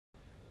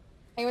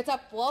Hey, what's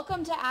up?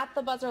 Welcome to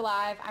 @TheBuzzer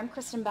Live. I'm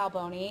Kristen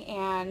Balboni,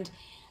 and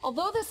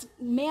although this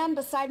man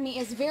beside me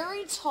is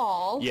very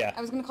tall, I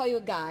was going to call you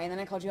a guy, and then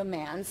I called you a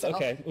man. So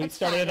okay, we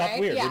started it off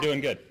weird. We're doing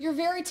good. You're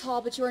very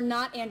tall, but you are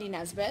not Andy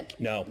Nesbitt.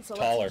 No, so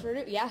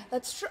taller. Yeah,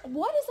 that's true.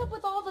 What is up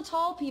with all the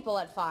tall people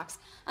at Fox?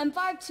 I'm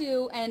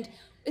 5'2", and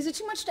is it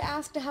too much to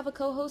ask to have a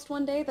co-host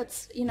one day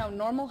that's,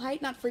 normal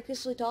height, not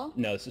freakishly tall?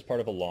 No, this is part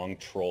of a long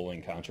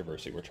trolling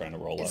controversy we're trying to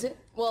roll up. Is it?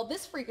 Well,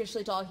 this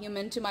freakishly tall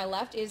human to my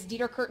left is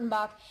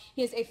Kurtenbach.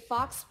 He is a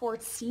Fox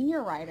Sports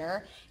senior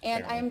writer,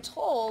 and I am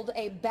told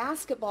a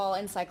basketball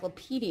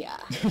encyclopedia.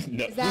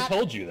 No, who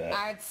told you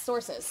that? It's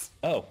sources.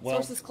 Oh, well.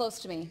 Sources close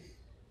to me.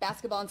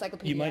 Basketball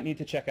encyclopedia. You might need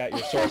to check out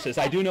your sources.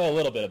 I do know a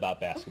little bit about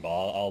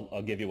basketball.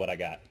 I'll give you what I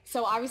got.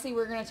 So obviously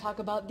we're going to talk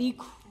about the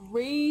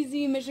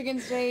crazy Michigan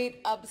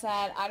State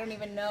upset. I don't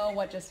even know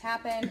what just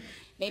happened.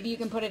 Maybe you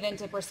can put it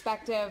into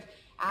perspective.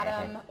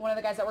 Adam, one of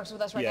the guys that works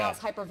with us right now, is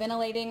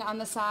hyperventilating on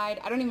the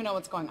side. I don't even know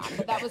what's going on,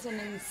 but that was an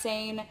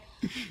insane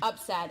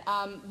upset.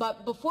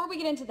 But before we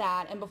get into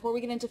that, and before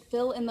we get into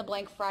Fill in the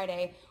Blank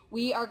Friday,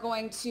 we are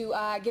going to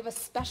give a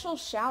special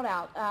shout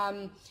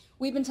out.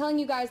 We've been telling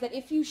you guys that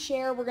if you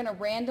share, we're going to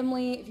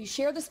randomly, if you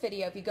share this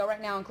video, if you go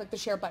right now and click the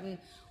share button,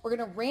 we're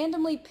going to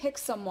randomly pick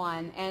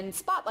someone and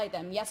spotlight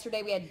them.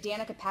 Yesterday we had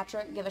Danica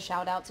Patrick give a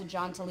shout out to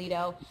John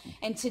Toledo.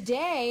 And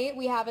today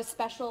we have a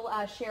special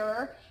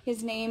sharer.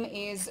 His name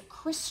is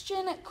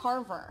Christian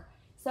Carver.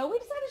 So we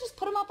decided to just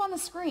put him up on the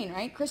screen,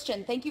 right?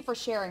 Christian, thank you for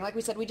sharing. Like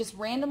we said, we just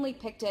randomly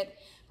picked it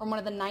from one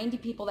of the 90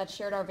 people that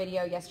shared our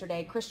video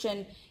yesterday.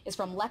 Christian is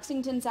from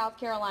Lexington, South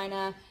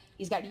Carolina.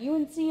 He's got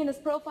UNC in his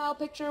profile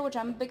picture, which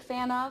I'm a big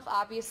fan of,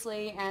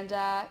 obviously, and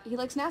he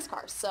likes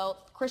NASCAR. So,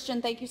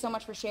 Christian, thank you so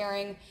much for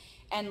sharing.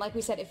 And like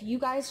we said, if you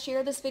guys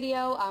share this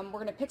video, we're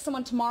going to pick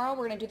someone tomorrow.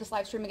 We're going to do this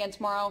live stream again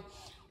tomorrow.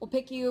 We'll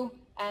pick you,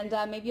 and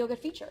maybe you'll get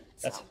featured.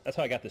 So. That's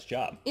how I got this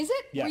job. Is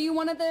it? Yeah. Were you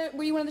one of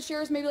the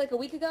sharers maybe like a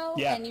week ago?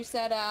 Yeah. And you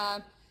said,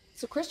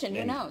 so Christian,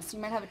 who knows? You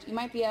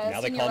might be a now senior writer.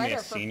 Now they call me a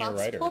for senior Fox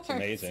writer. Sports. It's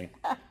amazing.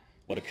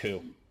 What a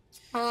coup.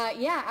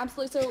 Yeah,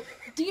 absolutely. So,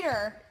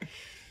 Dieter,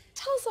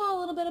 tell us all a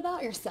little bit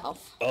about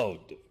yourself. Oh,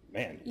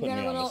 man, put me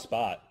on the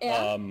spot.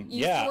 Yeah, you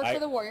used to work for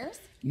the Warriors?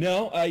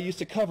 No, I used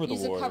to cover the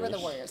Warriors. You used to cover the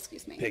Warriors,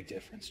 excuse me. Big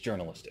difference,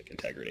 journalistic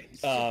integrity.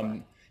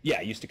 Super. Yeah,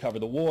 I used to cover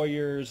the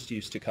Warriors,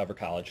 used to cover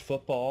college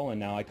football, and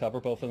now I cover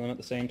both of them at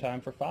the same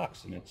time for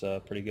Fox, and it's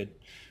a pretty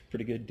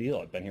good deal.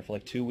 I've been here for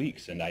like 2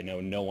 weeks, and I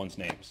know no one's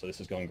name, so this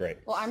is going great.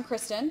 Well, I'm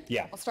Kristen.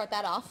 Yeah. I'll start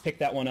that off. Pick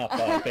that one up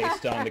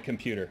based on the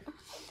computer.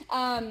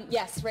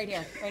 Yes, right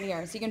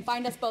here. So you can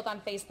find us both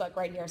on Facebook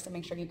right here, so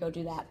make sure you go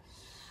do that.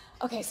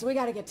 Okay, so we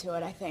got to get to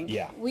it, I think.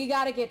 Yeah. We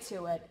got to get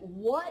to it.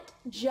 What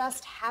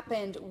just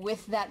happened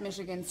with that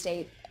Michigan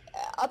State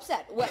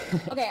upset?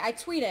 Okay, I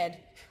tweeted,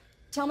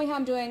 tell me how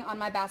I'm doing on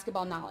my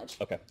basketball knowledge.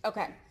 Okay.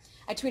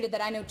 I tweeted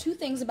that I know 2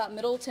 things about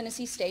Middle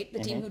Tennessee State, the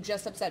team who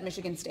just upset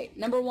Michigan State.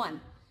 Number 1,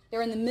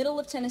 they're in the middle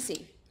of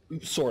Tennessee.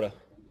 Sorta.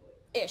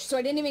 Ish. So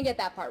I didn't even get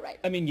that part right.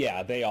 I mean,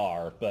 yeah, they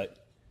are, but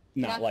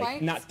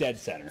not dead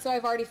center. So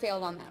I've already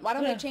failed on that. Why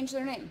don't they change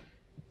their name?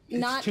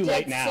 It's too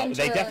late now.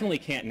 They definitely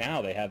can't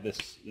now. They have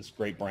this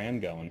great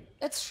brand going.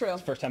 That's true.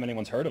 It's the first time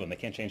anyone's heard of them. They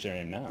can't change their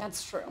name now.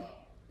 That's true.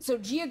 So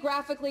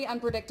geographically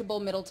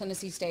unpredictable Middle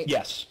Tennessee State.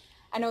 Yes.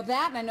 I know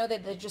that, and I know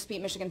that they just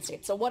beat Michigan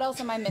State. So what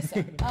else am I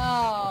missing?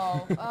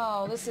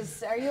 This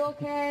is, are you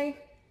okay?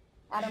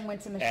 Adam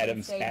went to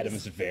Michigan State.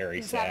 Adam's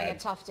very sad. He's having a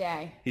tough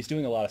day. He's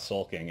doing a lot of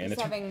sulking, and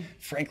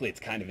frankly, it's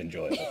kind of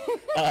enjoyable.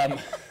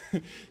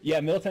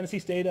 Yeah, Middle Tennessee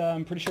State,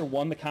 I'm pretty sure,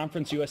 won the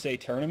Conference USA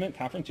tournament.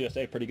 Conference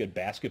USA, a pretty good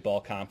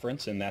basketball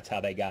conference, and that's how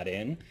they got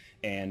in.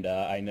 And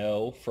I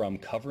know from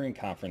covering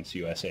Conference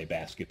USA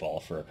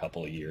basketball for a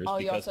couple of years. Oh,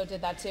 you also did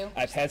that too?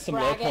 I've had some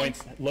low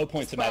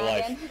points in my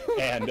life,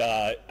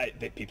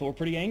 and people were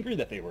pretty angry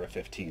that they were a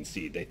 15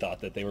 seed. They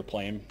thought that they were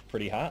playing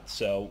pretty hot.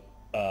 So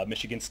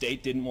Michigan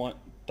State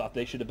thought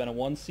they should have been a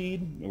 1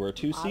 seed. We're a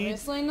 2 seed.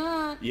 Obviously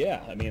not.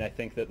 Yeah, I mean, I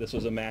think that this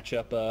was a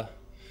matchup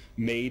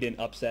made in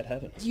upset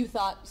heaven. You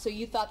thought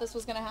this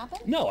was going to happen?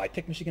 No, I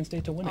picked Michigan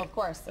State to win it. Of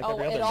course. Like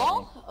at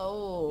all?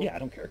 Oh. Yeah, I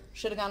don't care.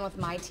 Should have gone with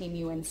my team,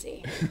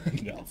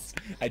 UNC. No,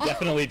 I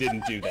definitely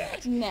didn't do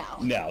that.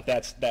 No,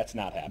 that's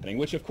not happening.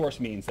 Which of course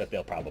means that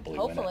they'll probably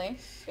win it. Hopefully,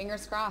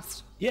 fingers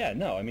crossed. Yeah,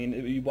 no, I mean,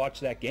 you watch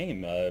that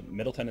game.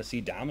 Middle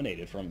Tennessee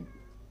dominated from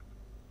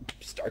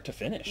start to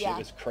finish. Yeah. It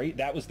was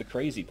that was the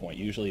crazy point.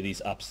 Usually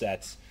these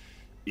upsets,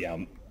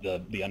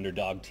 the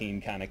underdog team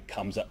kind of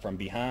comes up from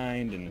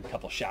behind and a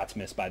couple shots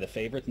missed by the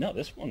favorites. No,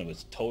 this one, it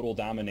was total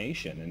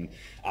domination, and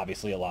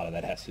obviously a lot of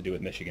that has to do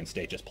with Michigan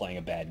State just playing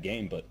a bad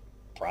game, but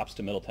props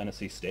to Middle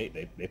Tennessee State.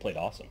 They played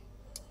awesome.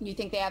 You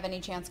think they have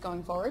any chance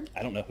going forward?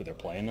 I don't know who they're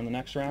playing in the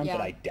next round,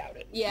 but I doubt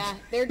it. Yeah,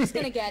 they are going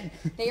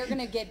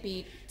to get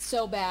beat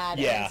so bad,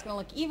 and it's going to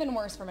look even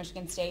worse for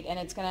Michigan State, and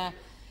it's going to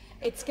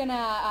It's going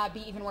to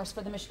be even worse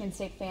for the Michigan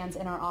State fans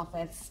in our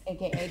office,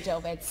 a.k.a.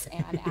 Dovitz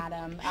and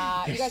Adam.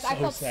 You guys, I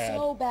felt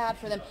so bad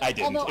for them. I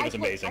didn't. Although it was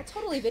amazing. I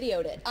totally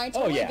videoed it. I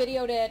totally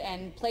videoed it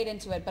and played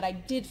into it, but I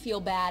did feel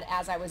bad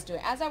as I was doing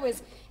it. As I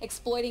was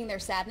exploiting their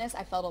sadness,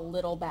 I felt a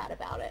little bad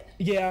about it.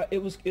 Yeah,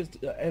 it's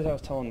as I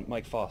was telling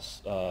Mike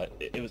Foss,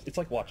 it's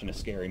like watching a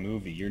scary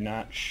movie. You're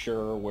not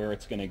sure where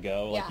it's going to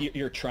go. Like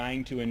you're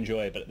trying to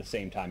enjoy it, but at the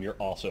same time, you're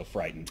also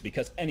frightened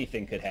because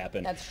anything could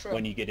happen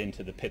when you get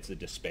into the pits of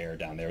despair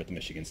down there with the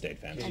Michigan State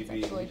fans.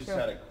 We just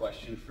had a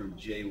question from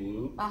Jay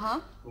Wu,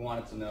 who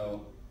wanted to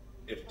know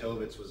if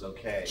Dovitz was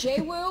okay. Jay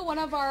Wu, one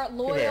of our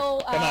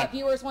loyal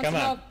viewers, wants to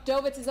know if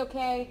Dovitz is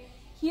okay.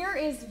 Here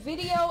is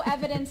video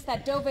evidence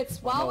that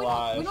Dovitz, while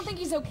we don't think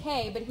he's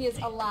okay, but he is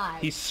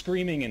alive. He's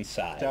screaming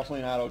inside.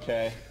 Definitely not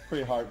okay.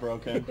 Pretty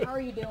heartbroken. How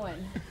are you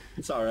doing?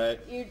 It's all right.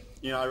 You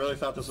know, I really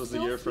thought this was the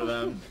year for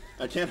them.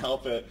 I can't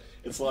help it.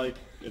 It's like,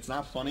 it's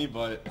not funny,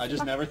 but I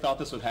just never thought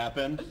this would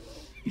happen.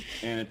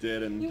 And it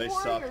did, and they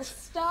sucked. Your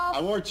stuff.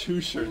 I wore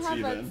 2 shirts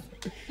even.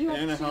 You have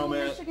and a 2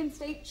 helmet. Michigan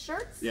State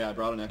shirts? Yeah, I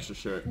brought an extra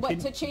shirt. What,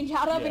 to change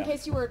out of in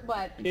case you were,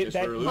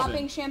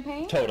 popping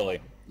champagne?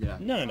 Totally. Yeah.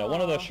 No.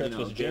 One of those shirts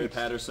was Gary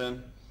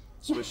Patterson.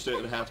 Switched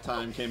it at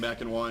halftime, came back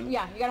and won.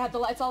 Yeah, you gotta have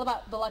it's all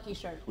about the lucky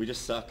shirt. We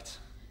just sucked,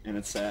 and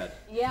it's sad.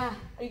 Yeah.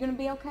 Are you gonna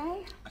be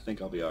okay? I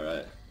think I'll be all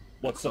right.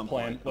 What's the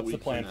plan? What's the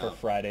plan for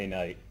Friday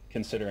night,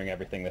 considering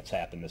everything that's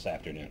happened this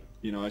afternoon?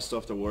 You know, I still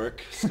have to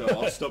work, so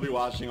I'll still be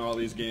watching all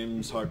these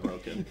games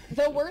heartbroken.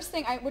 The worst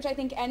thing, which I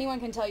think anyone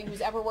can tell you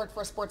who's ever worked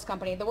for a sports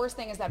company, the worst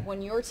thing is that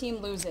when your team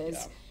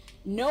loses,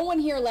 no one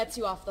here lets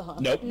you off the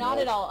hook. Nope. Not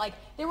at all. Like,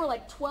 there were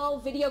like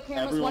 12 video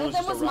cameras. Everyone one of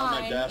them was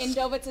mine in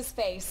Dovitz's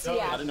face.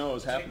 I didn't know what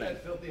was happening.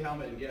 Take that filthy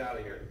helmet and get out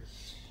of here.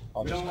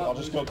 I'll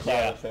just go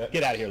cry with it.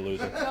 Get out of here,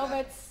 loser.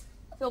 Dovitz,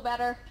 feel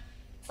better.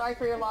 Sorry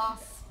for your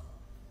loss.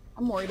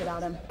 I'm worried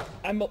about him.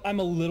 I'm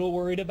a little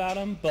worried about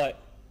him, but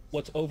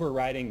what's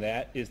overriding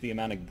that is the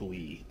amount of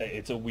glee.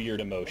 It's a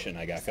weird emotion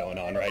I got going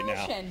on right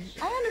now.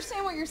 I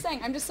understand what you're saying.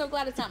 I'm just so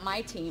glad it's not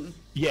my team.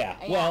 Yeah.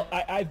 Well,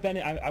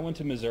 I went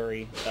to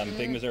Missouri. I'm a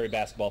big Missouri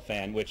basketball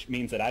fan, which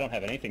means that I don't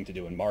have anything to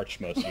do in March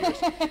most years.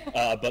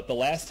 But the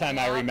last time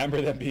I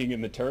remember them being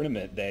in the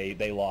tournament,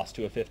 they lost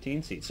to a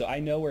 15 seed. So I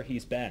know where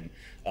he's been.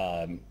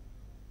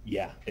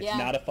 It's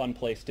not a fun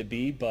place to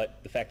be, but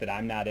the fact that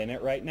I'm not in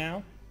it right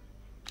now,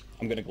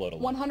 I'm going to gloat a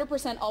little.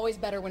 100% always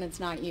better when it's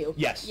not you.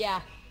 Yes.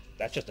 Yeah.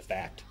 That's just a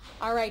fact.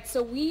 All right,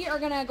 so we are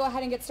going to go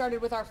ahead and get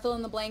started with our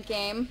fill-in-the-blank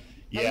game.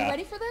 Are you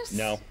ready for this?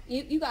 No.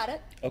 You got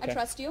it. Okay. I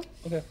trust you.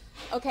 Okay.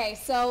 Okay,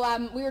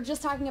 so we were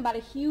just talking about a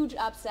huge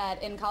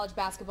upset in college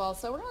basketball,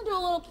 so we're going to do a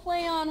little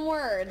play on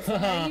words.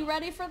 Are you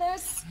ready for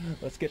this?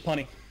 Let's get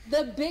punny.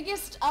 The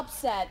biggest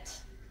upset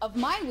of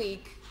my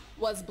week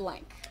was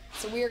blank.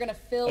 So we are going to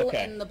fill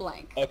in the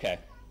blank. Okay.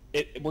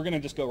 We're going to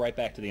just go right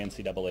back to the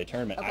NCAA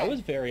tournament. Okay. I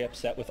was very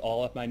upset with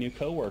all of my new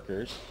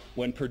coworkers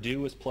when Purdue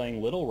was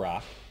playing Little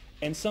Rock.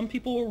 And some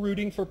people were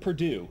rooting for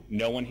Purdue.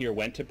 No one here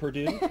went to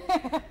Purdue.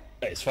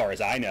 As far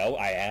as I know,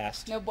 I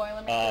asked. No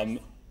Boilermakers.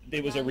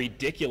 It was a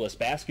ridiculous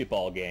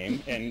basketball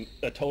game and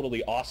a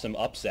totally awesome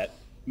upset,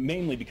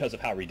 mainly because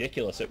of how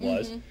ridiculous it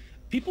was.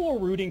 People were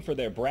rooting for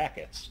their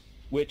brackets,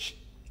 which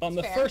on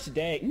the first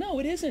day, no,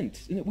 it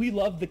isn't. We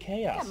love the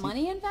chaos. Got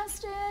money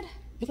invested.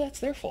 Well, that's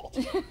their fault.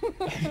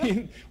 I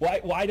mean,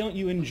 why don't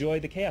you enjoy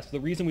the chaos? The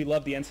reason we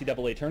love the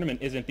NCAA tournament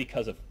isn't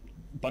because of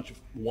bunch of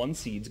 1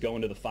 seeds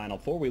going to the Final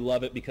Four. We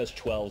love it because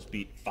 12s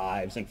beat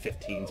 5s and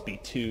 15s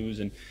beat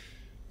 2s, and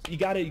you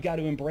got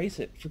to embrace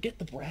it. Forget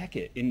the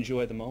bracket.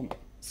 Enjoy the moment.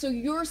 So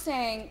you're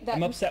saying that...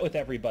 I'm upset with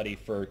everybody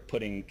for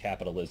putting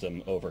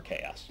capitalism over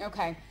chaos.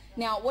 Okay.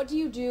 Now, what do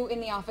you do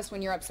in the office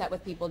when you're upset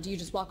with people? Do you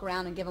just walk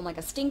around and give them like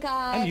a stink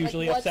eye? I'm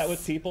usually upset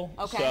with people.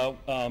 Okay. So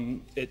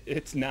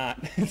it's not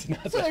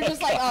So they're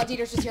just like, oh,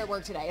 Dieter's just here at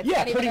work today.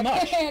 It's pretty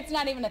much. It's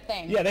not even a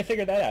thing. Yeah, they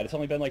figured that out. It's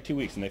only been like 2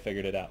 weeks and they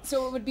figured it out.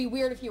 So it would be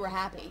weird if you were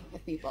happy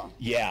with people.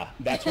 Yeah,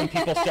 that's when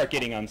people start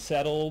getting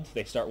unsettled.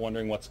 They start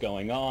wondering what's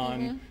going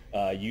on.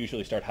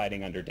 Usually start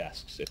hiding under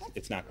desks.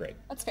 It's not great.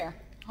 That's fair.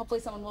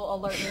 Hopefully someone will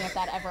alert me if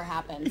that ever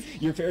happens.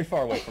 You're very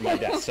far away from my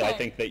desk, so I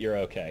think that you're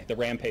okay. The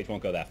rampage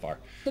won't go that far.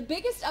 The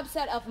biggest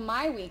upset of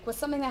my week was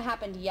something that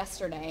happened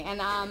yesterday,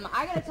 and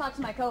I got to talk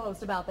to my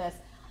co-host about this.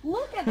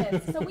 Look at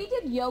this. So we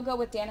did yoga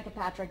with Danica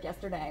Patrick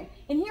yesterday,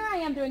 and here I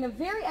am doing a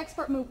very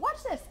expert move.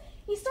 Watch this.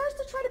 He starts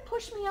to try to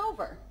push me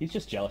over. He's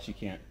just jealous you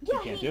can't do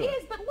it. Yeah, he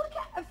is, but look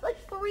at like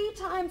 3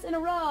 times in a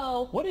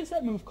row. What is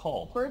that move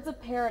called? Birds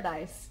of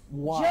Paradise.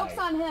 Why? Joke's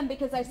on him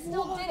because I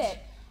still did it.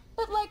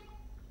 But like,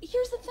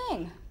 here's the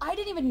thing. I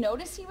didn't even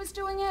notice he was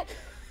doing it.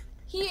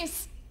 He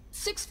is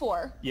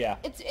 6'4". Yeah.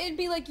 It'd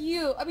be like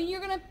you. I mean,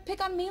 you're going to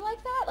pick on me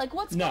like that? Like,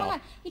 what's going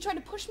on? He tried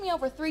to push me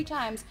over 3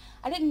 times.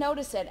 I didn't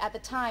notice it at the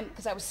time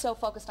because I was so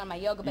focused on my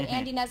yoga. But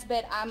Andy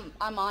Nesbitt,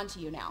 I'm on to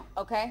you now,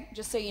 okay?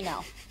 Just so you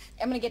know.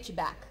 I'm going to get you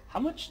back. How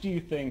much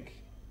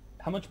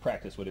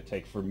practice would it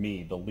take for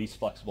me, the least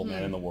flexible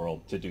man in the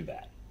world, to do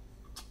that?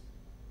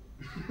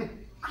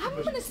 I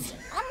don't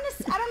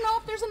know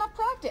if there's enough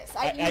practice.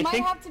 You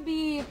might have to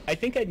be. I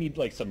think I'd need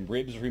like some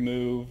ribs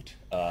removed.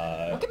 We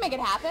can make it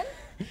happen.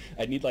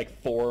 I'd need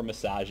like 4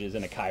 massages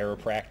and a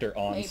chiropractor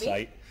on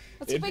site.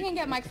 Let's see if we can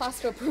get Mike Foss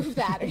to approve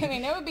that. I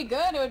mean, it would be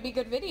good. It would be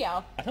good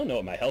video. I don't know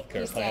what my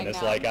healthcare plan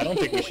is like. I don't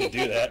think we should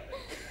do that.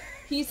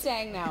 He's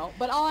saying no.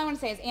 But all I want to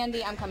say is,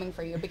 Andy, I'm coming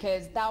for you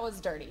because that was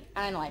dirty.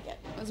 I didn't like it.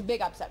 It was a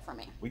big upset for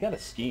me. We got to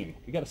scheme.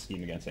 We got to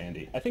scheme against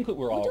Andy. I think that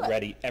we're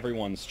already,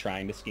 everyone's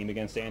trying to scheme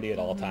against Andy at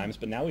all times,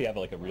 but now we have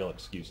like a real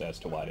excuse as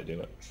to why to do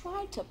it.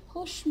 Try to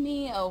push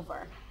me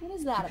over. What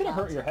is that about? You could have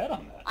hurt your head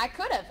on that. I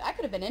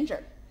could have been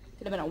injured.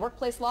 Could have been a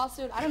workplace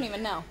lawsuit. I don't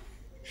even know.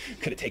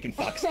 Could have taken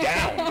Fox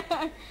down.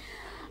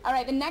 All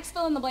right, the next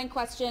fill-in-the-blank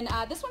question.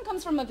 This one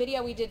comes from a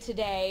video we did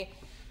today.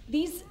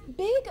 These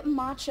big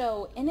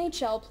macho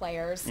NHL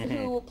players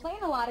who play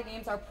in a lot of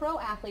games, are pro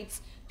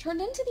athletes,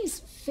 turned into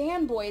these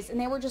fanboys, and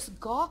they were just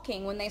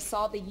gawking when they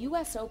saw the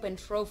U.S. Open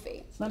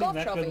trophy. It's not even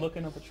that good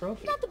looking of a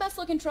trophy. Not the best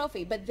looking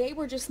trophy, but they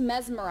were just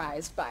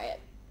mesmerized by it.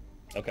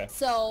 Okay.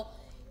 So,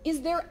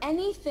 is there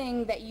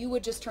anything that you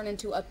would just turn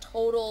into a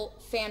total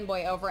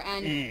fanboy over?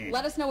 And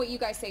let us know what you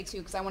guys say too,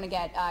 because I want to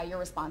get your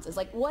responses.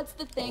 Like, what's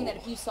the thing that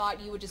if you saw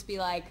it, you would just be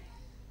like,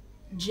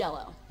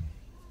 Jello?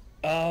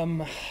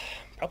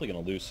 Probably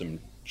going to lose some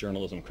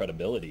journalism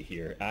credibility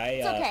here.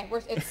 It's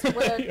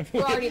okay.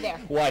 We're already there.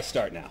 Why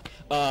start now?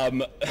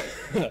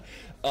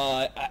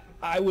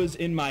 I was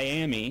in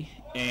Miami,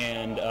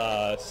 and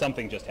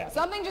something just happened.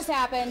 Something just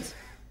happened.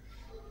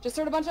 Just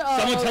heard a bunch of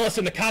Someone tell us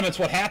in the comments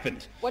what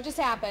happened. What just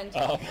happened?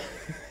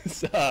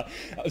 So,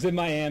 I was in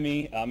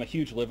Miami. I'm a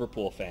huge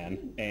Liverpool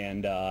fan,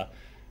 and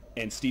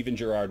Steven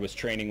Gerrard was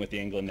training with the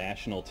England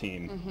national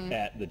team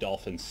at the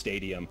Dolphins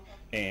Stadium,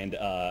 and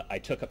I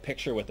took a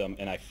picture with him,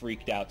 and I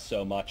freaked out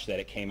so much that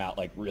it came out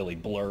like really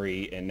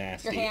blurry and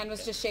nasty. Your hand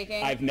was just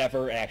shaking? I've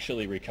never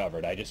actually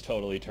recovered. I just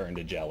totally turned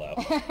to Jello.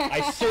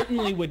 I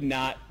certainly would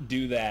not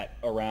do that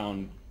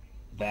around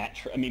that.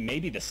 I mean,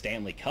 maybe the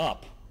Stanley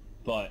Cup,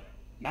 but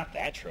not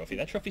that trophy.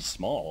 That trophy's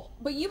small.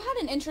 But you had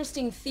an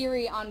interesting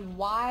theory on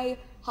why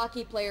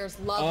hockey players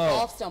love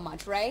golf so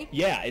much, right?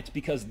 Yeah, it's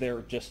because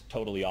they're just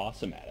totally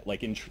awesome at it.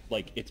 Like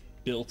it's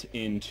built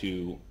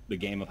into the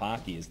game of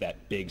hockey is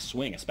that big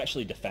swing,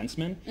 especially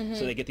defensemen.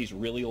 So they get these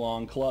really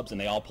long clubs,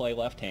 and they all play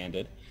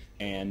left-handed,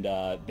 and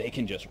they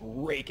can just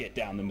rake it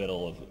down the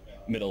middle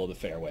of the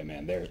fairway,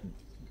 man. They're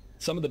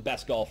some of the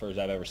best golfers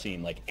I've ever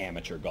seen, like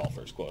amateur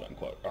golfers, quote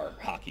unquote, are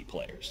hockey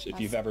players. If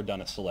you've ever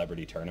done a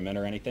celebrity tournament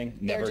or anything,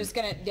 they're just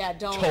gonna,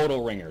 don't.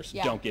 Total ringers.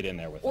 Yeah. Don't get in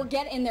there with them. Or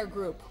get in their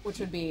group, which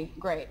would be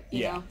great.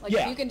 You know? Like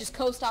if you can just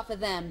coast off of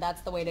them,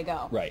 that's the way to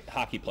go. Right.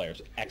 Hockey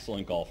players,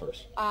 excellent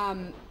golfers.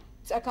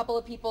 A couple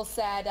of people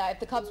said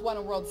if the Cubs won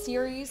a World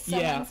Series,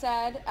 someone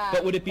said.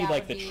 But would it be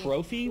like the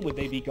trophy? Would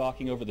they be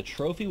gawking over the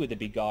trophy? Would they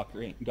be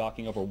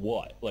gawking over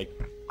what? Like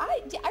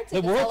I'd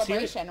say the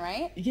celebration,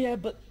 right? Yeah,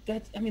 but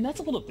that's a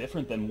little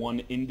different than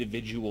one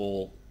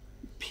individual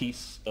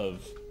piece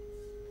of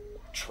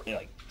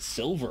like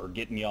silver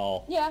getting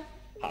y'all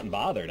hot and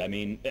bothered. I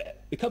mean,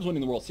 the Cubs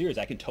winning the World Series,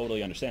 I can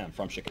totally understand. I'm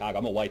from Chicago.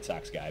 I'm a White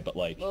Sox guy, but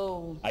like,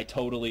 I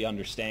totally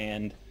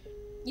understand.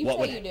 You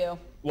do.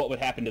 What would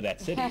happen to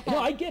that city? No,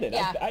 I get it.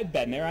 Yeah. I've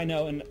been there. I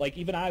know, and like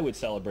even I would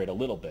celebrate a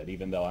little bit,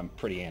 even though I'm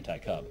pretty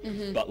anti-Cub.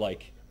 But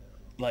like,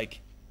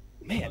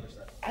 man,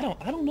 I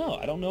don't know.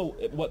 I don't know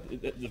what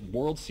the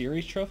World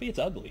Series trophy. It's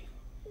ugly.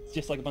 It's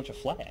just like a bunch of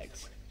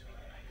flags.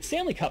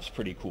 Stanley Cup's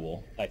pretty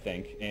cool, I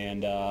think.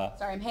 And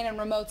sorry, I'm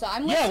handing remotes.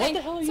 I'm listening. What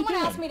the hell are you Someone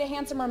doing? asked me to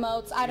hand some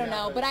remotes. I don't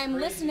know, but I'm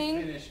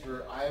listening. Finish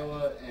for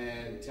Iowa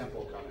and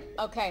Temple coming.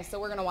 Okay, so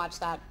we're gonna watch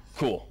that.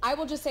 Cool. I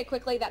will just say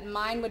quickly that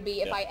mine would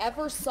be if I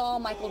ever saw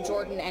Michael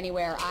Jordan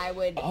anywhere, I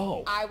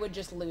would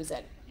just lose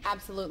it.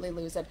 Absolutely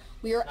lose it.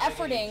 We are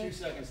efforting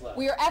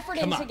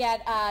to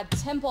get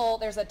Temple.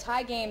 There's a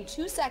tie game,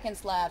 2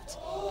 seconds left,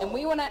 and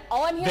we want to.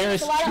 All I'm hearing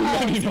is a lot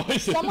of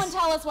noises. Someone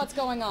tell us what's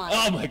going on.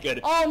 Oh my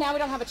goodness. Oh, now we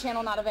don't have a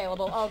channel not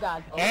available. Oh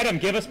God. Adam,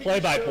 give us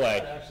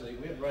play-by-play. Actually,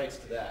 we have rights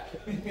to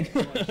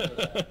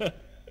that.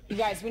 You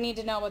guys, we need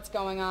to know what's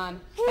going on.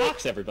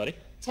 Fox, everybody.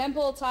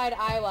 Temple tied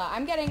Iowa.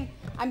 I'm getting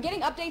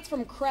updates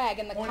from Craig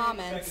in the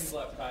comments. 0.8 seconds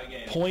left, tie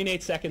game.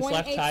 0.8 seconds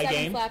left, tie game. 0.8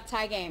 seconds left,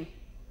 tie game.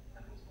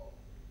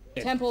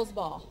 Temple's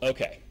ball.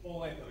 Okay. Full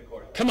length of the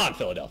court. Come on,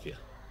 Philadelphia.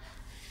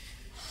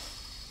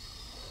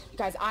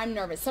 Guys, I'm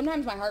nervous.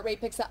 Sometimes my heart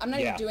rate picks up. I'm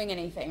not even doing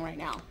anything right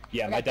now.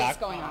 Yeah, my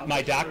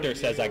doctor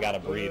says I gotta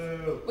breathe.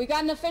 We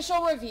got an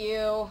official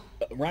review.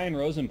 Ryan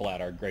Rosenblatt,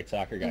 our great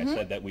soccer guy,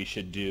 said that we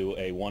should do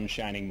a one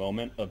shining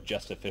moment of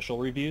just official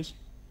reviews.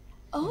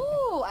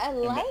 Oh, I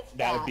like that.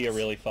 That would be a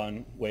really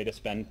fun way to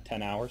spend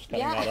 10 hours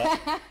cutting that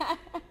up.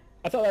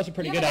 I thought that was a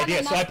pretty good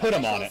idea, so I put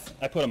him on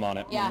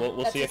it. Yeah,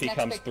 we'll see if he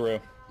comes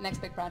through. Next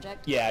big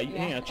project? Yeah,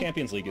 you know,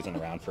 Champions League isn't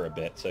around for a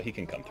bit, so he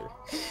can come through.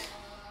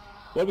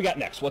 What do we got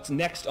next? What's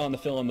next on the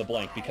fill in the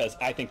blank? Because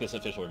I think this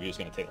official review is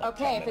going to take like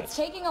 10 minutes. If it's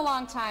taking a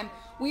long time,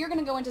 we are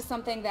going to go into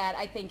something that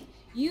I think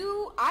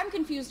I'm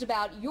confused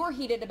about, you're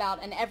heated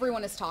about, and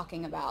everyone is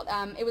talking about.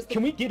 It was.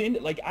 Can we get into,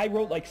 like, I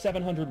wrote like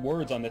 700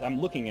 words on this. I'm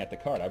looking at the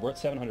card. I wrote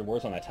 700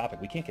 words on that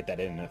topic. We can't get that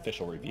in an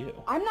official review.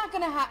 I'm not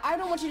going to I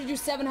don't want you to do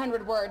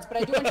 700 words, but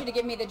I do want you to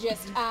give me the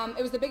gist.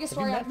 It was the biggest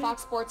story on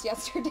Fox Sports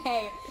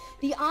yesterday.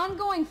 The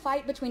ongoing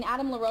fight between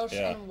Adam LaRoche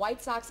and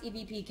White Sox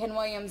EVP Ken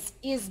Williams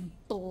is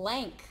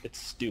blank. It's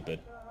stupid.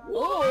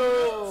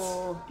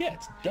 Oh. Yeah,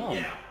 it's dumb.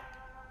 Yeah.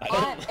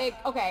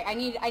 Okay, I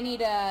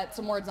need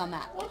some words on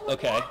that.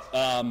 Okay.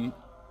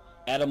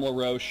 Adam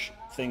LaRoche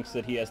thinks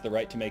that he has the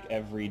right to make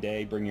every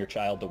day bring your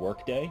child to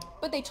work day.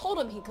 But they told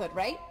him he could,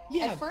 right?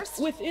 Yeah, at first?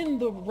 within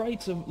the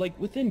rights of, like,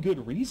 within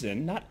good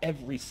reason, not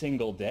every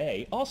single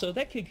day. Also,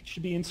 that kid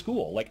should be in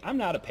school. Like, I'm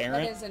not a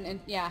parent. That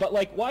isn't, yeah. But,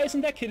 like, why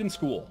isn't that kid in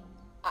school?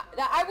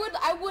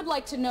 I would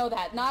like to know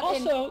that, not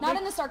also,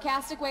 in the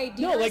sarcastic way.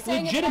 No, like,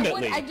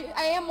 legitimately.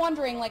 I am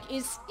wondering, like,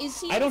 is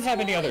he? I don't have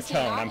any other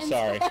tone. I'm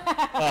sorry.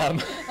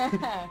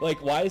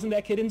 Like, why isn't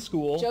that kid in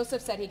school?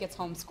 Joseph said he gets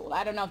homeschooled.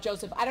 I don't know if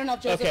Joseph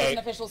is an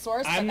official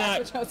source, but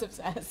that's what Joseph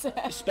says.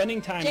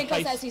 Spending time.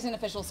 Janko says he's an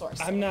official source.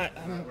 We're not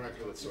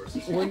good with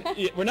sources.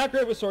 We're not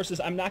great with sources.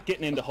 I'm not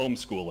getting into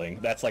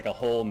homeschooling. That's like a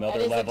whole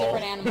nother level.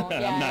 That is a different animal.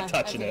 Yeah, I'm not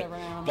touching it.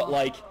 But,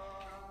 like,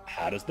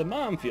 how does the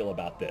mom feel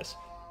about this?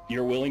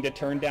 You're willing to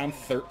turn down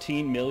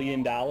 $13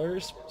 million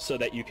so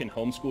that you can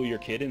homeschool your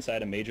kid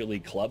inside a major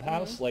league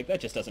clubhouse? Like, that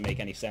just doesn't make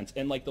any sense.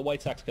 And, like, the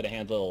White Sox could have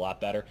handled it a lot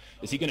better.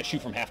 Is he going to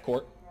shoot from half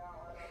court?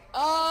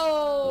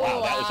 Oh,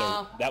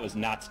 wow. That was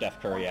not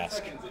Steph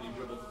Curry-esque.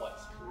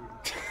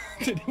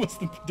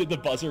 Did the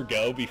buzzer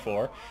go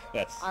before?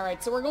 That's all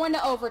right. So we're going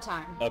to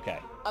overtime. Okay.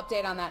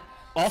 Update on that.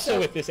 Also,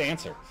 with this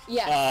answer.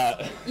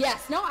 Yes.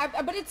 Yes. No.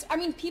 But it's. I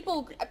mean,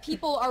 people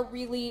are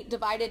really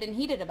divided and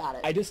heated about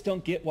it. I just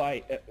don't get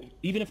why.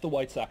 Even if the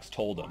White Sox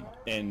told him,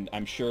 and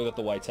I'm sure that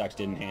the White Sox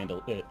didn't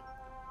handle it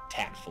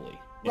tactfully.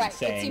 Right.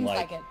 Saying, it seems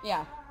like it.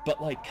 Yeah.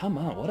 But, like, come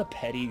on, what a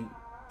petty,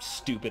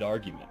 stupid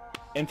argument.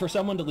 And for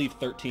someone to leave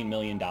 $13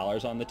 million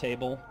on the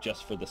table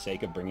just for the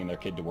sake of bringing their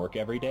kid to work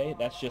every day,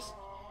 that's just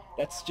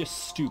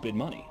stupid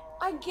money.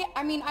 I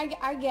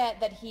get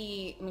that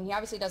he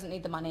obviously doesn't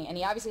need the money, and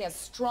he obviously has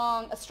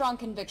a strong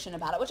conviction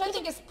about it, which I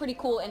think is pretty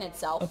cool in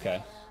itself.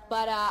 Okay.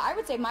 But I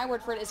would say my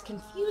word for it is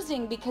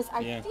confusing, because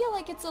I feel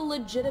like it's a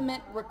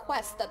legitimate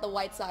request that the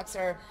White Sox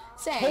are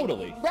saying.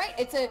 Totally.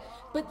 Right.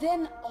 But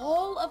then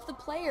all of the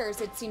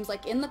players, it seems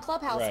like, in the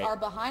clubhouse are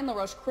behind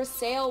LaRoche. Chris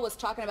Sale was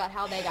talking about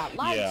how they got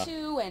lied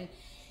to,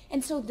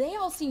 and so they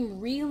all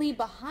seem really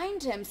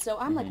behind him. So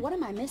I'm like, what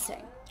am I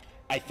missing?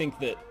 I think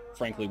that,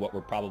 frankly, what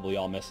we're probably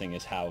all missing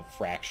is how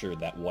fractured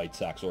that White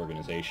Sox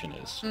organization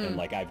is. And,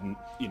 like,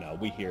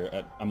 we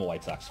hear, I'm a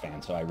White Sox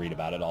fan, so I read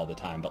about it all the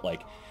time, but,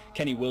 like,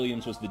 Kenny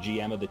Williams was the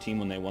GM of the team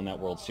when they won that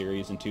World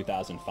Series in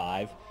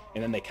 2005,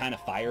 and then they kind of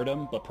fired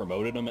him but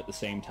promoted him at the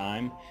same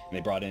time, and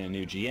they brought in a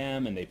new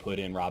GM, and they put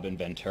in Robin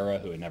Ventura,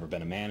 who had never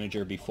been a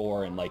manager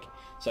before, and, like,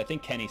 so I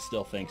think Kenny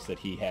still thinks that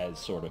he has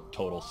sort of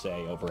total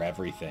say over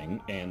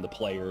everything, and the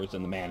players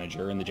and the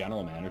manager and the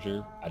general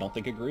manager, I don't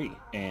think, agree.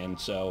 And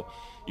so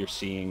you're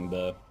seeing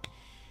the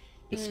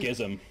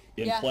schism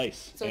in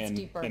place, so it's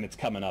deeper. And it's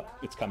coming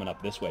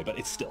up this way, but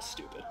it's still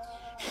stupid.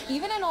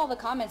 Even in all the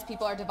comments,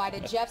 people are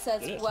divided. Jeff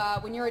says,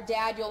 when you're a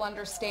dad, you'll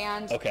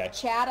understand. Okay.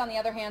 Chad, on the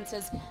other hand,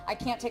 says, I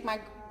can't take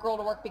my girl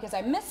to work because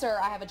I miss her.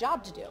 I have a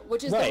job to do,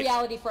 which is the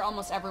reality for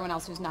almost everyone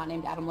else who's not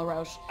named Adam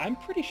LaRoche. I'm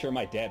pretty sure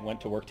my dad went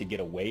to work to get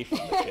away from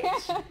the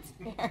kids.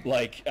 That's fair.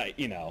 Like, that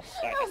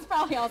was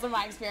probably also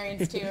my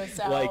experience, too.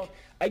 So. Like,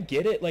 I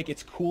get it. Like,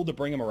 it's cool to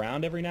bring them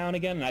around every now and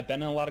again, and I've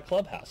been in a lot of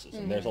clubhouses,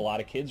 and there's a lot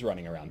of kids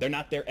running around. They're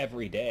not there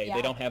every day. Yeah.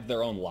 They don't have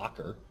their own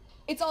locker.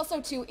 It's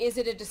also, too, is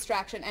it a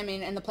distraction? I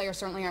mean, and the players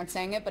certainly aren't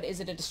saying it, but is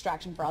it a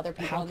distraction for other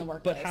people in the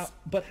workplace?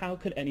 But how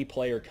could any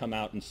player come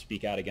out and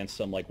speak out against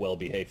some, like,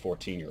 well-behaved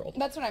 14-year-old?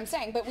 That's what I'm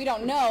saying, but we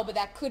don't know, but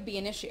that could be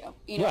an issue,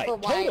 for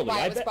why it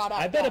was brought up.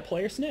 I bet a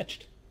player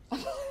snitched.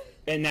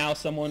 And now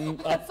someone...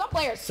 some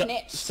player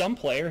snitched. Some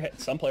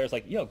player's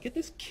like, yo, get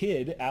this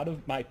kid out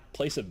of my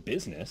place of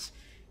business.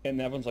 And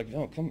everyone's like,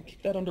 no, come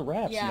keep that under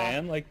wraps,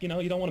 man. Like, you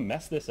don't want to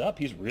mess this up.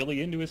 He's really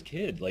into his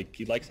kid. Like,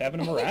 he likes having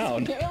him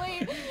around.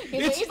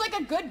 He's like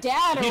a good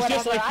dad or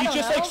whatever. He's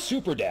just like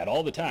super dad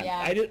all the time.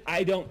 Yeah.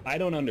 I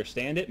don't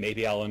understand it.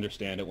 Maybe I'll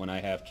understand it when I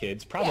have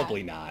kids.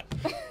 Probably not.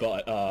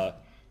 But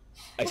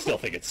I still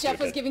think it's Jeff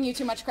stupid. was giving you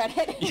too much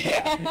credit.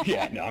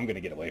 Yeah. No, I'm going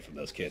to get away from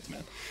those kids,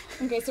 man.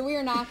 Okay, so we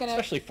are not going to...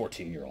 Especially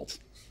 14-year-olds.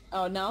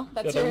 Oh, no?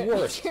 They're the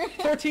worst.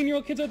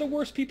 14-year-old kids are the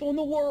worst people in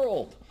the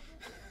world.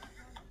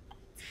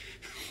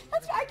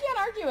 I can't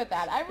argue with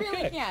that. I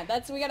really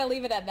can't. We got to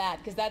leave it at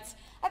that, because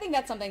I think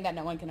that's something that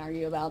no one can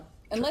argue about,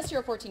 unless you're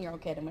a 14-year-old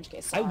kid, in which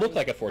case. Sorry. I look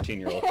like a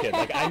 14-year-old kid.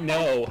 Like, I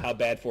know how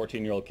bad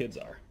 14-year-old kids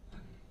are.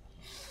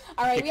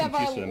 All right, we have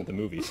confused with them at the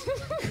movies.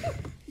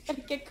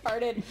 Get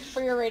carded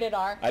for your rated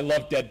R. I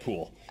love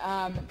Deadpool.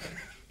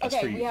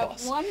 Okay, we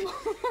have one more.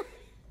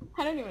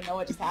 I don't even know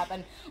what just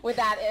happened with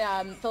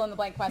that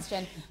fill-in-the-blank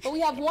question. But we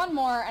have one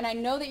more, and I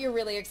know that you're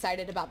really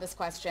excited about this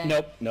question.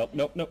 Nope.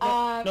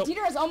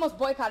 Dieter has almost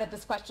boycotted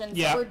this question, so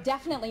Yeah. we're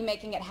definitely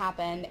making it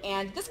happen.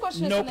 And this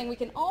question is something we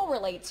can all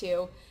relate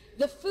to.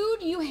 The food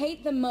you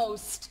hate the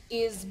most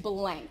is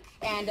blank.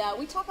 And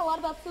we talk a lot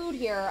about food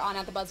here on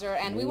At the Buzzer,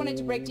 and we wanted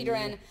to break Dieter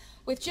in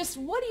with just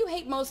what do you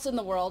hate most in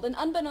the world? And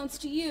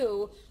unbeknownst to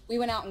you, we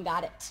went out and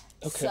got it.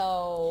 Okay.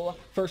 So,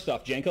 First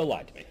off, Janko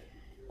lied to me.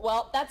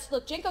 well,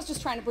 look, Janko's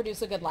just trying to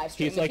produce a good live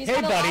stream. He's like, If hey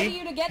gonna lie to buddy,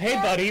 you to get hey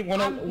there, buddy,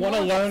 want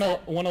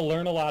to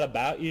learn a lot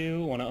about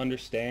you, want to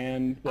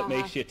understand what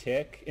makes you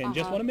tick, and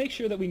just want to make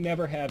sure that we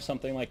never have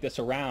something like this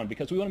around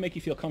because we want to make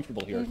you feel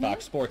comfortable here at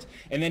Fox Sports.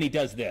 And then he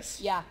does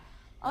this. Yeah.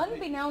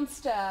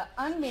 Unbeknownst to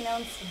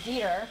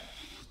Dieter.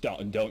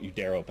 Don't you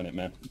dare open it,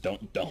 man. Don't.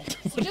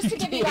 So just to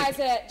give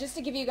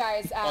you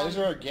guys Oh, these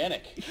are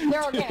organic.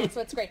 they're organic,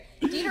 so it's great.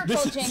 Dieter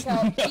told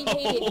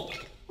Janko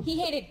he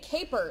hated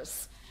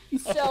capers.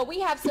 So we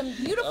have some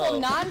beautiful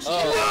non-sugar.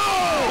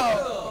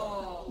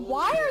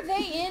 Why are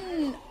they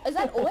in? Is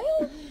that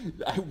oil?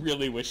 I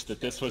really wish that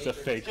this was a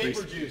fake.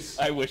 Caper juice.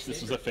 I wish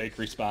this was a fake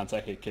response.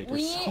 I hate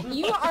capers.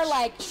 You are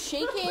like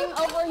shaking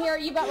over here.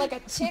 You got like a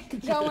tick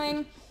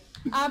going.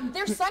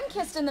 They're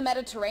sun-kissed in the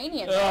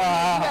Mediterranean.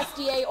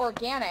 USDA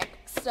organic,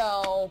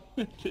 so.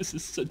 This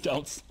is so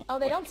don't. Oh,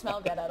 they don't smell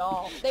good at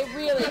all. They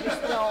really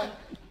just don't.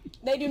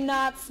 They do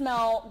not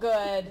smell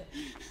good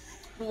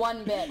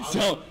one bit.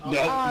 Nope.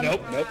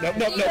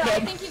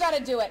 I think you got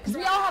to do it because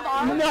we all have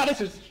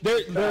arms.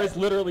 There is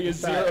literally a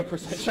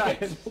 0%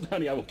 chance. Hold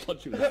on, I will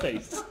punch you in the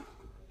face.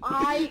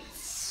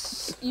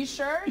 You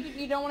sure?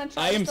 You don't want to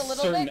try I am just a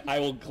little certain bit? I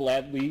will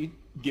gladly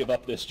give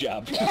up this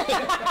job.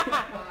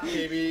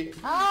 Maybe.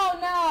 Oh,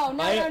 no.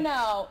 I You am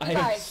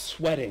guys.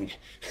 sweating.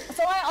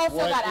 So I also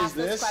What got is asked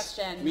this this,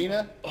 question.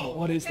 Mina? Oh,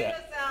 what is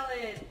that?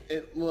 Salad.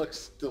 It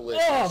looks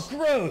delicious. Oh,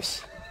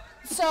 gross.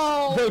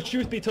 So. Though,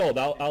 truth be told,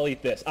 I'll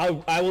eat this. I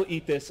will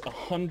eat this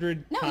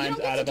 100 No, you times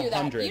don't out get of to do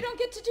 100. that. You don't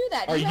get to do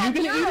that. Are you have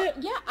gonna your- eat it?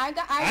 Yeah,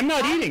 I'm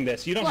not eating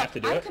this. You don't Look, have to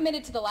do I'm it.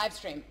 committed to the live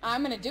stream.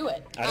 I'm going to do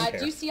it. I don't care.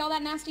 Do you see all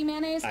that nasty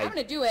mayonnaise? I'm going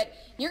to do it.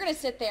 You're going to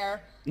sit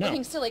there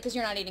looking silly because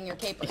you're not eating your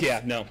capers.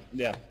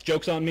 Yeah.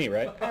 Joke's on me,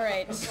 right? All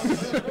right.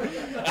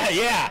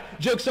 Yeah,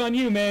 joke's on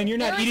you, man. You're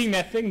not There is eating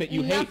that thing that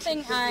you hate.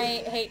 Nothing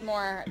I hate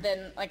more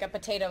than like a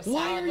potato salad.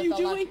 Why are with you a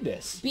doing lot-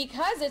 this?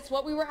 Because it's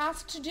what we were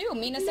asked to do.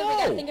 Mina said we No.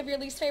 got to think of your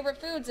least favorite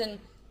foods and.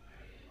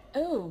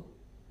 Ooh.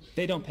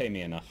 They don't pay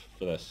me enough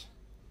for this.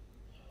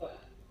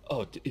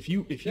 Oh, if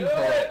you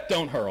hurl,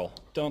 don't hurl.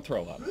 Don't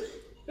throw up.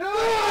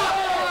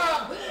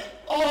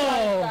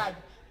 Bad.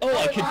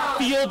 I can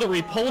feel the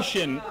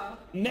repulsion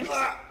next.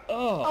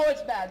 Oh,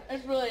 it's bad.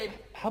 It's really.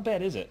 How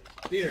bad is it?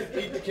 Here,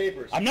 eat the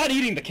capers. I'm not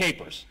eating the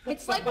capers.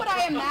 It's like what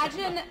I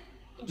imagine.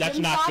 That's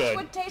gym not socks good.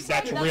 Would taste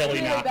That's like.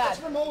 really not. bad.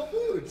 From Whole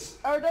Foods.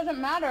 Or it doesn't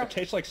matter. It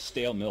tastes like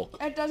stale milk.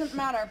 It doesn't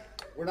matter.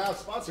 We're now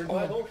sponsored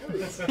by Whole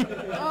Foods.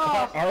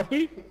 Are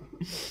we?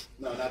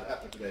 No, not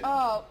after today.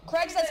 Oh,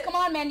 Craig says, "Come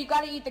on, man, you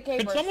got to eat the Can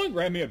capers." someone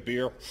grab me a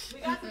beer? We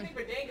got something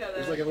for Dango, though.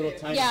 There's like a little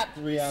tiny Yeah.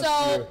 3-ounce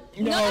So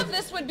beer. none of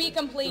this would be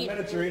complete,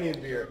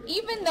 Mediterranean beer.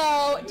 even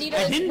though Dieter.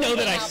 I is didn't know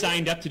that I freaking out.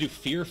 signed up to do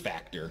Fear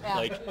Factor. Yeah.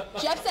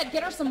 Like, Jeff said,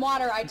 "Get her some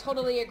water." I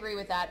totally agree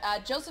with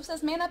that. Joseph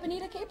says, "Man up and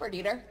eat a caper,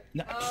 Dieter."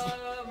 no.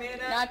 Oh, man.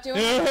 Not doing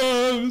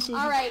it. I'm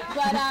All right,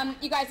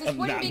 but you guys, this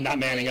wouldn't be not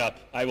complete. manning up.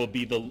 I will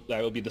be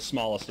the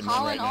smallest in men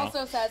Colin right now.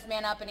 also says,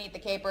 "Man up and eat the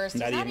capers."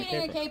 He's Not not eating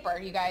eating a a caper,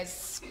 you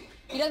guys.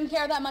 He doesn't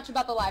care that much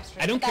about the live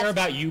stream. I don't but care that's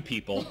about you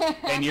people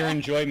and your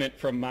enjoyment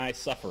from my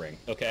suffering,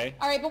 okay?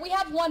 All right, but we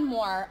have one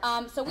more.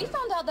 So we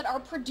found out that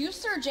our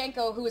producer,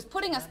 Janko, who is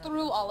putting us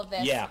through all of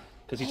this. Yeah,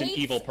 because he's an hates-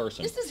 evil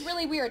person. This is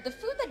really weird. The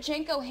food that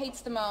Janko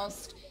hates the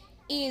most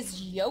is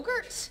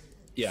yogurt.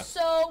 Yeah.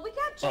 So we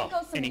got Janko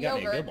some and he got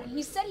me a yogurt. good one.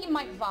 He said he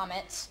might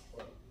vomit.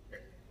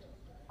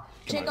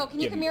 Janko, on, can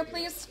you give come him- here,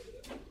 please?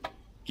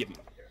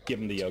 Give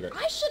him the yogurt.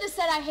 I should have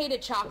said I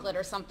hated chocolate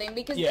or something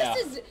because Yeah.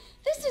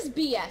 this is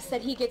BS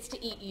that he gets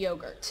to eat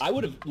yogurt. I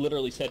would have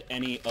literally said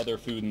any other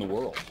food in the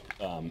world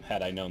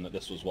had I known that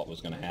this was what was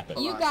going to happen.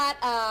 You got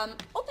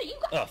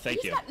thank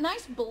he's you. got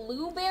nice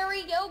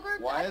blueberry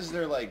yogurt. Why is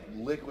there like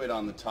liquid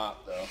on the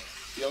top though?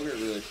 Yogurt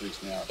really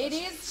freaks me out. It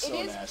That's is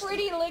so nasty.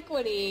 pretty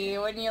liquidy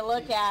when you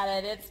look at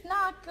it. It's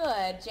not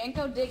good.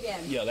 Janko, dig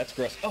in. Yeah, that's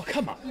gross. Oh,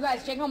 come on. You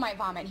guys, Janko might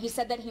vomit. He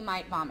said that he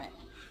might vomit.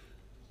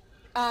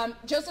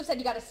 Joseph said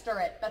you got to stir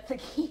it. That's the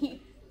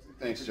key.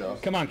 Thanks, Joe.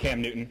 Come on,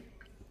 Cam Newton.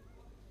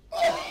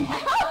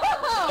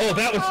 Oh,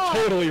 that was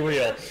totally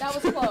real. That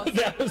was close.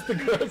 That was the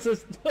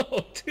grossest.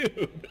 Oh,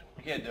 dude.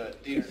 You can't do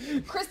it,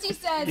 Dieter. Christy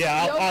says,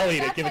 Yeah, I'll yogurt, eat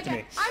it. that's Give it to like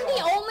me. I'm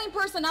the only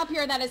person up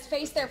here that has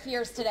faced their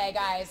fears today,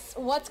 guys.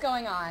 What's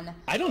going on?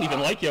 I don't even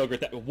like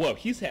yogurt. Whoa,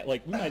 he's had,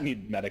 like, we might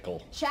need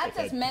medical. Chad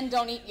says men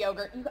don't eat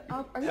yogurt.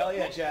 Are you, Hell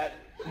yeah, Chad.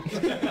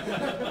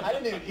 I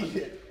didn't even eat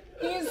it.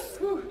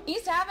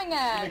 He's having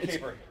a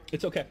Caper.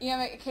 It's okay. you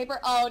have a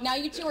caper. Oh, now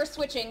you two are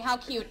switching. How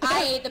cute.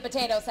 I ate the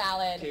potato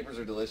salad. Capers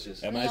are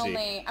delicious. I'm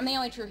the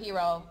only true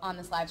hero on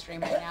this live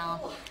stream right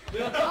now.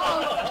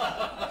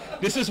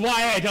 This is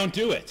why I don't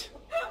do it.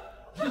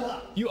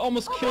 You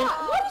almost killed.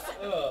 What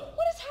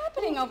is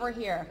happening over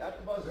here? At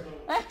the buzzer.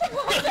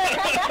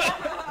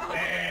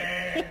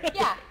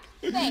 Yeah,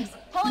 thanks.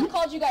 Helen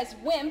called you guys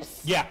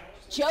wimps. Yeah.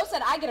 Joe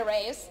said I get a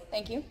raise.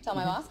 Thank you. Tell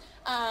my boss.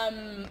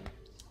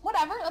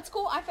 Whatever. That's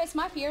cool. I faced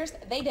my fears.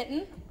 They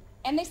didn't.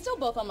 And they still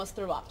both almost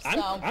threw up. So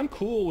I'm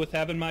cool with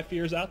having my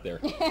fears out there.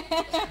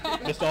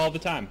 Just all the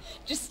time.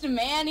 Just a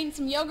man eating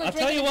some yogurt, I'll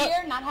tell drinking you what,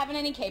 beer, not having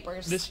any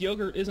capers. This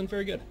yogurt isn't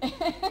very good.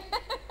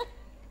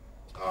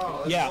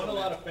 Oh, Yeah. won a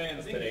lot of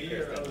fans today,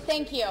 Kristen.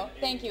 Thank you.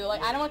 Thank you.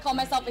 Like, I don't want to call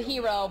myself a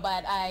hero,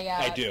 but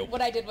I do.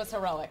 What I did was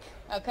heroic.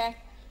 Okay?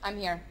 I'm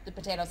here. The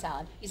potato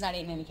salad. He's not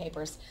eating any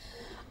capers.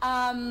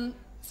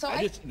 So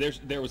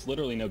there was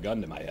literally no gun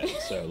to my head,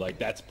 so like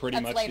that's pretty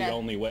That's much later. the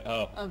only way.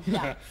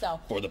 Yeah, so.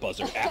 For the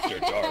buzzer after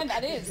dark.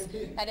 That is.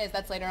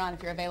 That's later on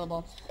if you're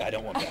available. I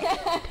don't want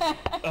that.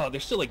 Oh,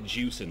 there's still like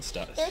juice and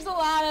stuff. There's a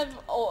lot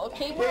of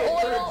caper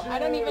oil. I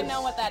don't even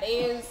know what that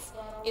is.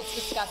 It's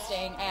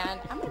disgusting. And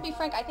I'm going to be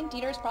frank, I think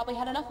Dieter's probably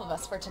had enough of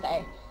us for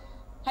today.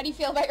 How do you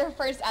feel about your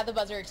first At the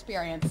Buzzer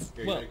experience?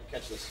 Here, Well- you gotta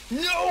catch this.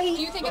 No! Do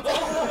you think it's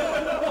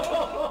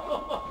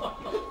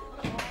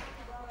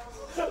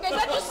Guys,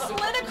 that just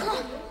slid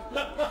across.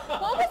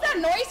 What was that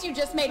noise you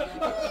just made? No!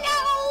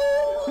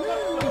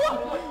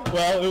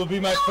 Well, it will be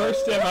my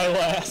first and my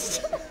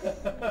last.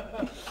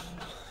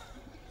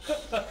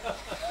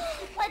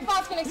 My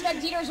boss can expect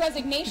Dieter's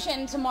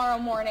resignation tomorrow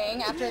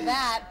morning after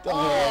that. Don't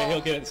worry,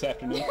 he'll get it this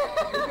afternoon.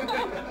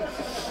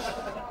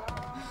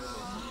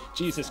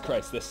 Jesus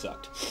Christ, this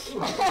sucked.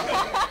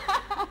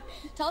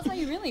 Tell us how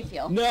you really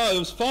feel. No, it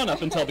was fun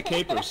up until the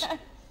capers.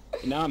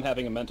 Now I'm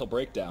having a mental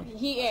breakdown.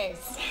 He is.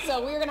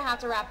 So we're going to have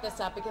to wrap this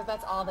up because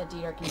that's all that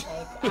Dieter can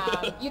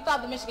take. You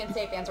thought the Michigan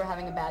State fans were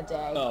having a bad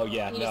day. Oh,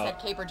 yeah, He just had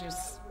caper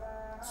juice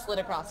slid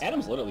across.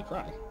 Adam's literally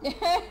crying.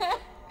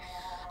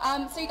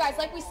 So you guys,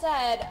 like we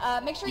said,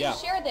 make sure Yeah. you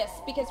share this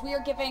because we are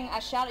giving a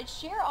shout out.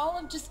 Share all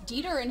of just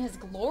Dieter in his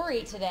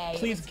glory today.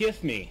 Please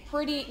gift me.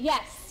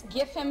 Yes,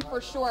 GIF him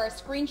for sure.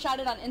 Screenshot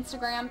it on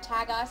Instagram,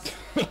 tag us.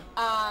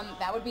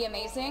 That would be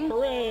amazing.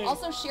 Hooray.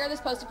 Also share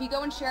this post. If you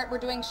go and share it, we're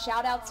doing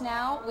shout outs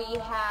now.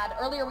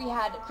 Earlier we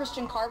had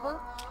Christian Carver.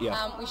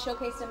 Yeah. We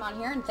showcased him on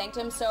here and thanked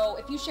him. So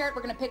if you share it,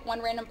 we're going to pick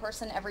one random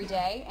person every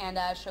day and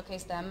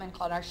showcase them and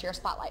call it our share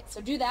spotlight.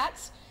 So do that.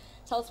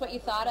 Tell us what you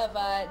thought of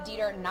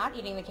Dieter not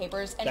eating the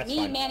capers and That's me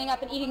fine. manning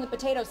up and eating the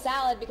potato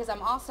salad because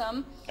I'm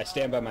awesome. I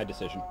stand by my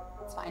decision.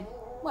 It's fine.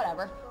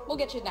 Whatever. We'll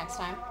get you next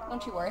time.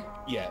 Don't you worry.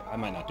 Yeah, I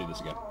might not do this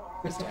again.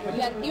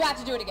 You have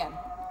to do it again.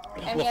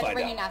 And we We'll have to find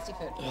bring you out. nasty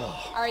food.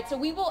 All right, so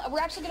we're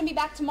actually going to be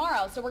back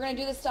tomorrow. So we're going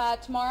to do this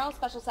tomorrow,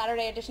 special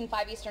Saturday edition,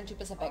 5 Eastern, 2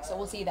 Pacific. So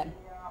we'll see you then.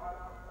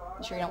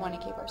 You sure you don't want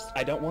any capers?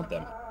 I don't want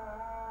them.